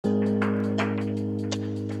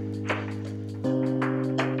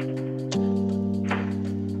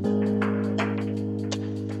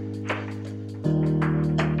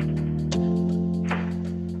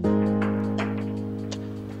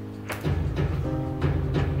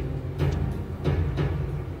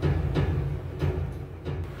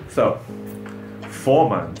So, 4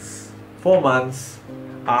 months. 4 months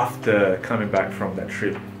after coming back from that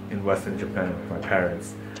trip in Western Japan with my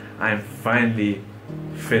parents, I'm finally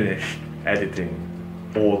finished editing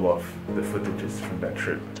all of the footages from that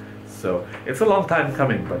trip. So it's a long time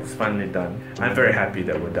coming, but it's finally done. I'm very happy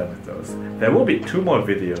that we're done with those. There will be 2 more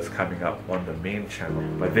videos coming up on the main channel,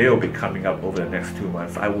 but they will be coming up over the next 2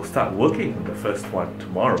 months. I will start working on the first one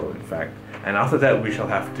tomorrow, in fact. And after that, we shall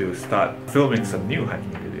have to start filming some new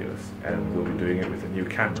hiking videos. And we'll be doing it with a new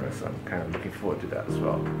camera, so I'm kind of looking forward to that as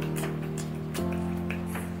well.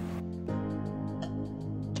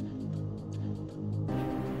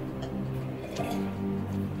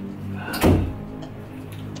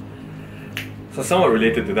 So somewhat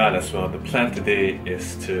related to that as well, the plan today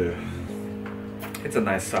is to... It's a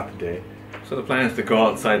nice Saturday, so the plan is to go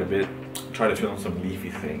outside a bit, try to film some leafy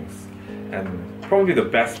things. And probably the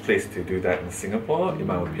best place to do that in Singapore, in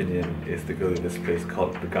my opinion, is to go to this place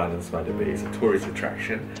called the Gardens by the Bay. It's a tourist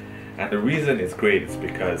attraction, and the reason it's great is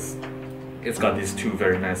because it's got these 2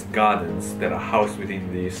 very nice gardens that are housed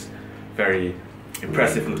within these very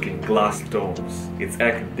impressive looking glass domes. It's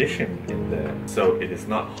air conditioned in there, so it is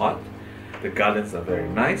not hot. The gardens are very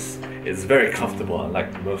nice. It's very comfortable,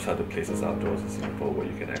 unlike most other places outdoors in Singapore where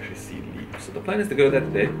you can actually see leaves. So the plan is to go there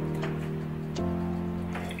today.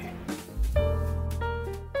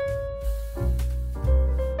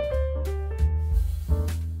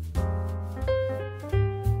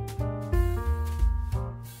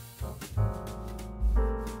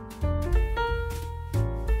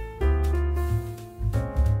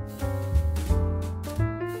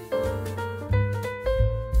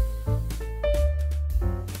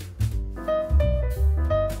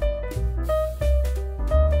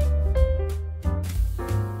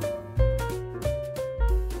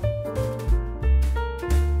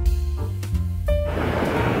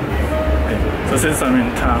 So since I'm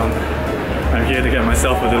in town, I'm here to get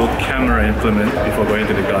myself a little camera implement before going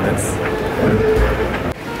to the gardens.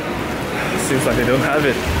 Seems like they don't have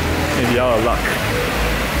it. Maybe out of luck.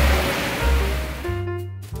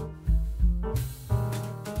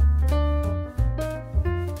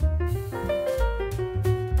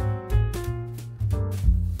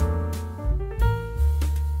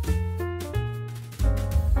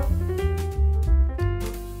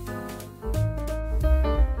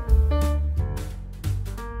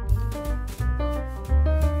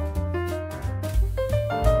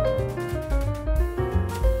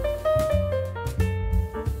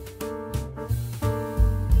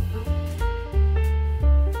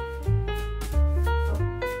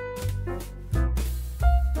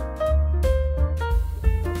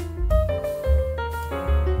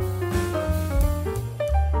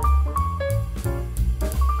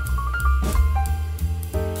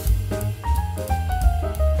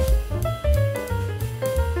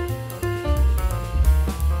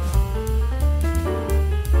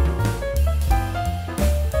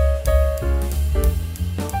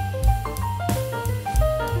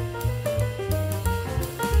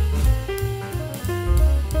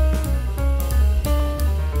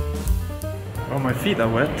 Well, my feet are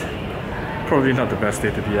wet. Probably not the best day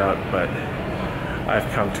to be out, but I've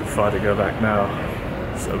come too far to go back now.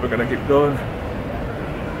 So we're gonna keep going.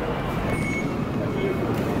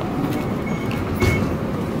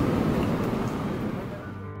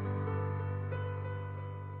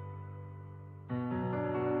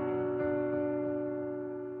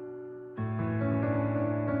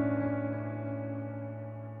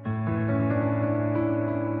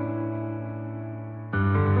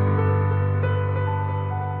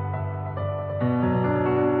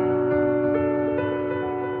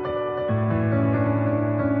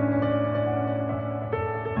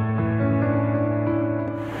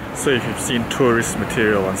 So if you've seen tourist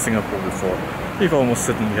material on Singapore before, you've almost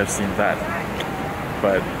certainly have seen that.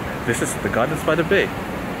 But this is the Gardens by the Bay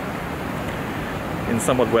in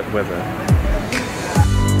somewhat wet weather.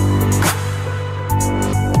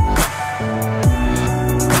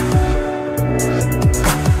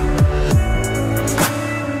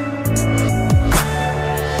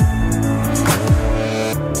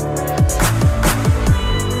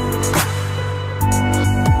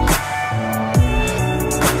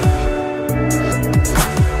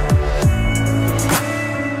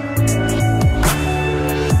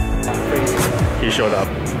 Showed up.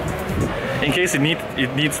 In case it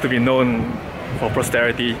needs to be known for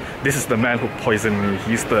posterity, this is the man who poisoned me.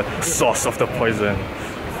 He's the source of the poison.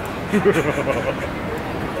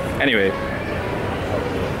 Anyway,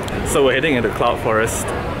 so we're heading into Cloud Forest.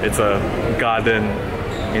 It's a garden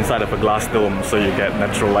inside of a glass dome, so you get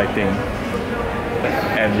natural lighting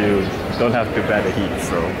and you don't have to bear the heat.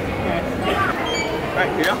 So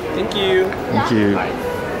Right here. Thank you. Thank you. Bye.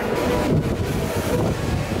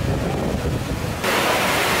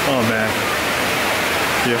 Oh man,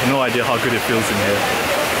 you have no idea how good it feels in here.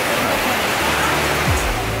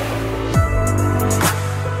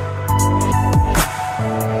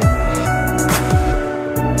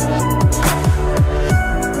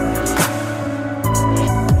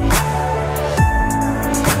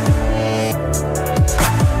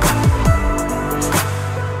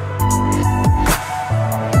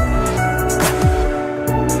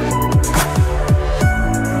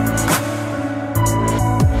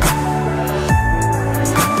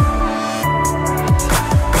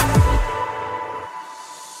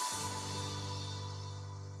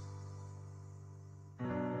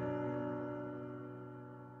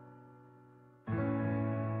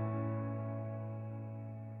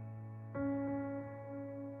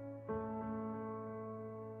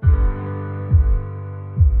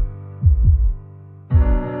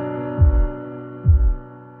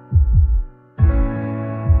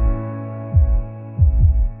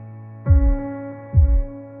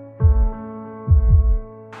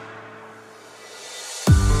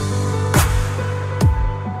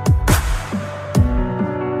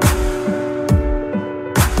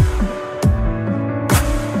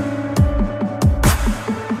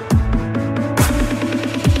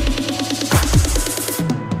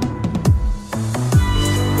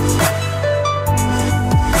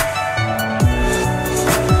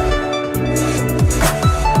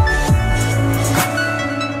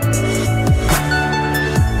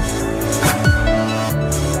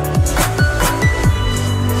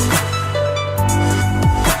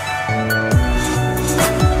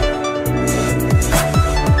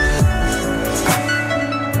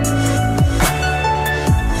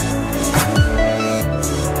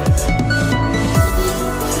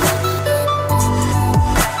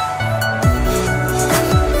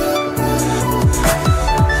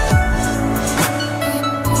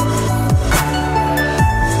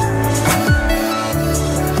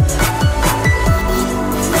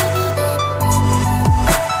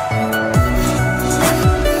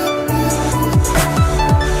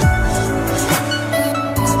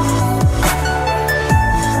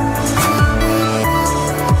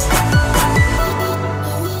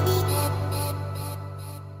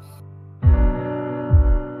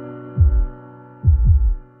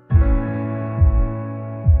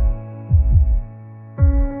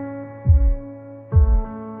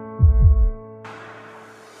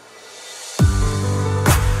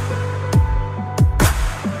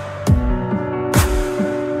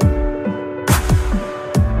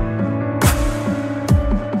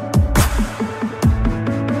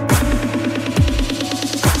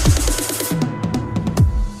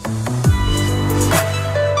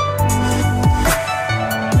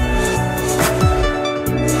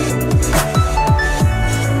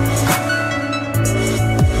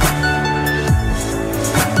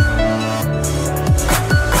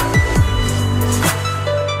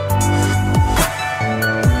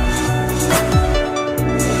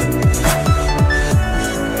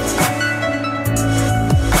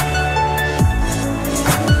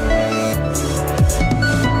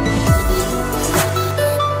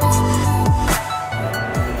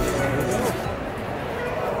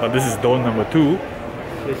 This is dough number 2.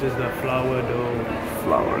 This is the flour dough.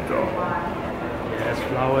 Flour dough. It has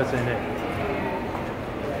flowers in it.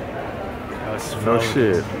 No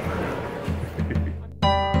shit.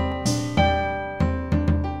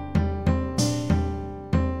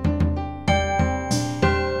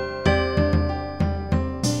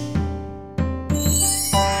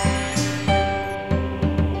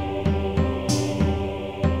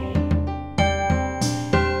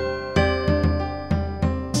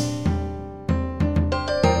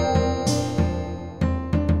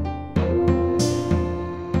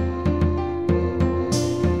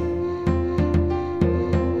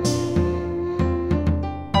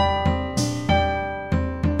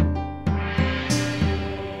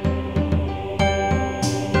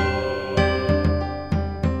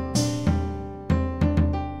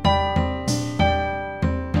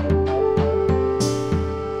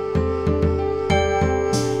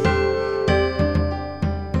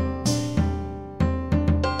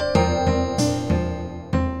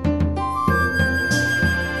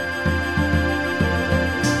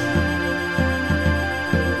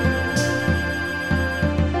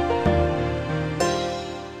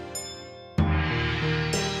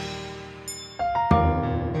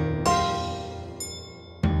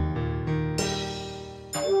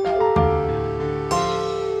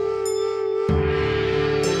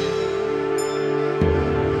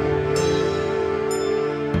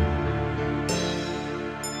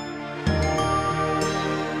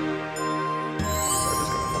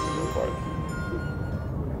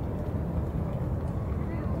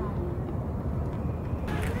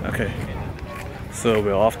 Okay, so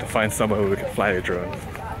we're off to find somewhere where we can fly a drone.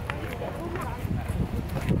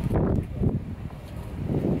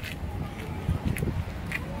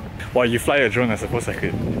 While you fly a drone, I suppose I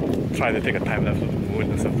could try to take a time lapse of the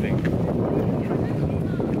moon or something.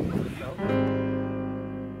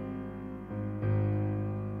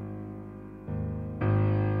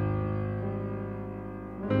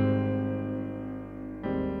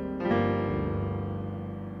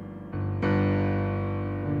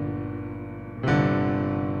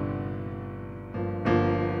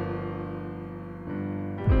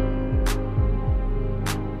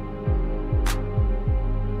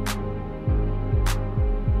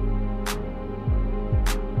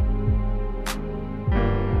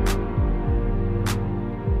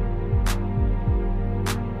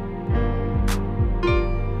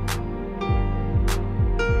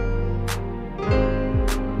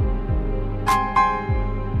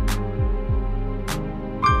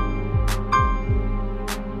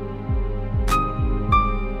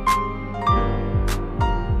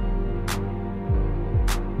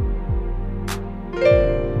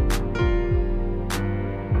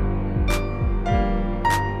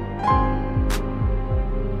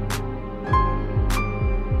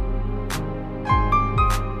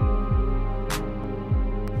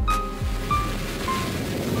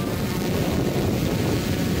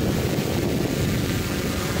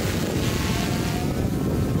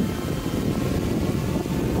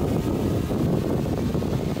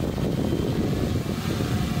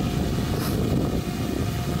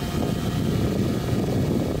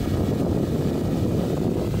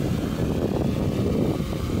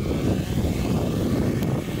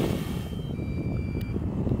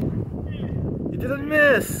 Didn't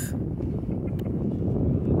miss!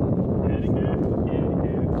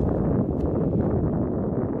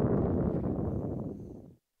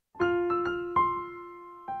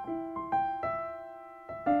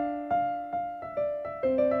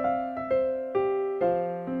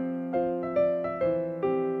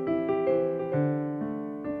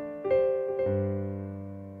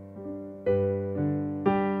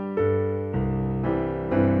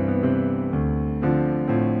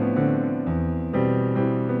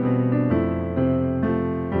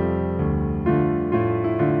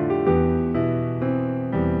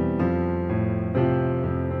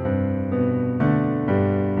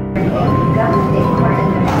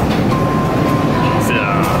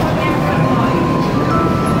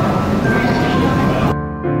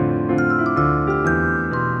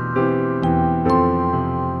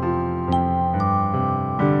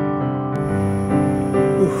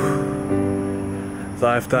 So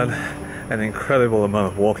I've done an incredible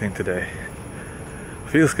amount of walking today.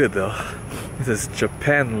 Feels good though. This is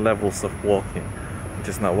Japan levels of walking, which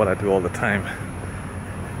is not what I do all the time.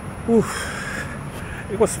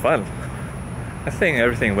 It was fun. I think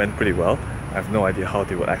everything went pretty well. I have no idea how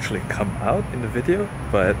they would actually come out in the video,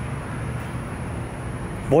 but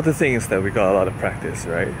more the thing is that we got a lot of practice,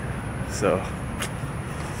 right? So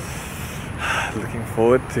looking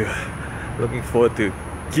forward to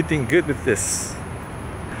getting good with this.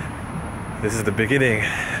 This is the beginning.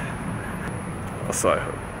 Also, I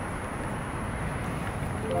hope.